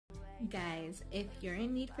Guys, if you're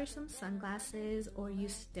in need for some sunglasses or you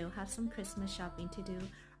still have some Christmas shopping to do,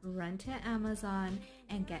 run to Amazon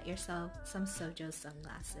and get yourself some Sojo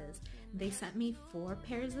sunglasses. They sent me 4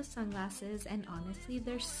 pairs of sunglasses and honestly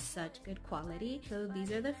they're such good quality. So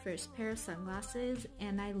these are the first pair of sunglasses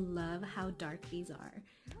and I love how dark these are.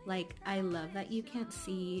 Like, I love that you can't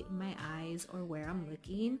see my eyes or where I'm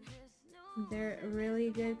looking. They're really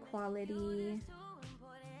good quality.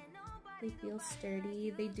 They feel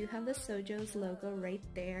sturdy. They do have the Sojo's logo right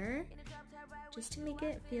there, just to make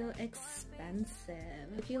it feel expensive.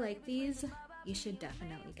 If you like these, you should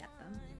definitely get them.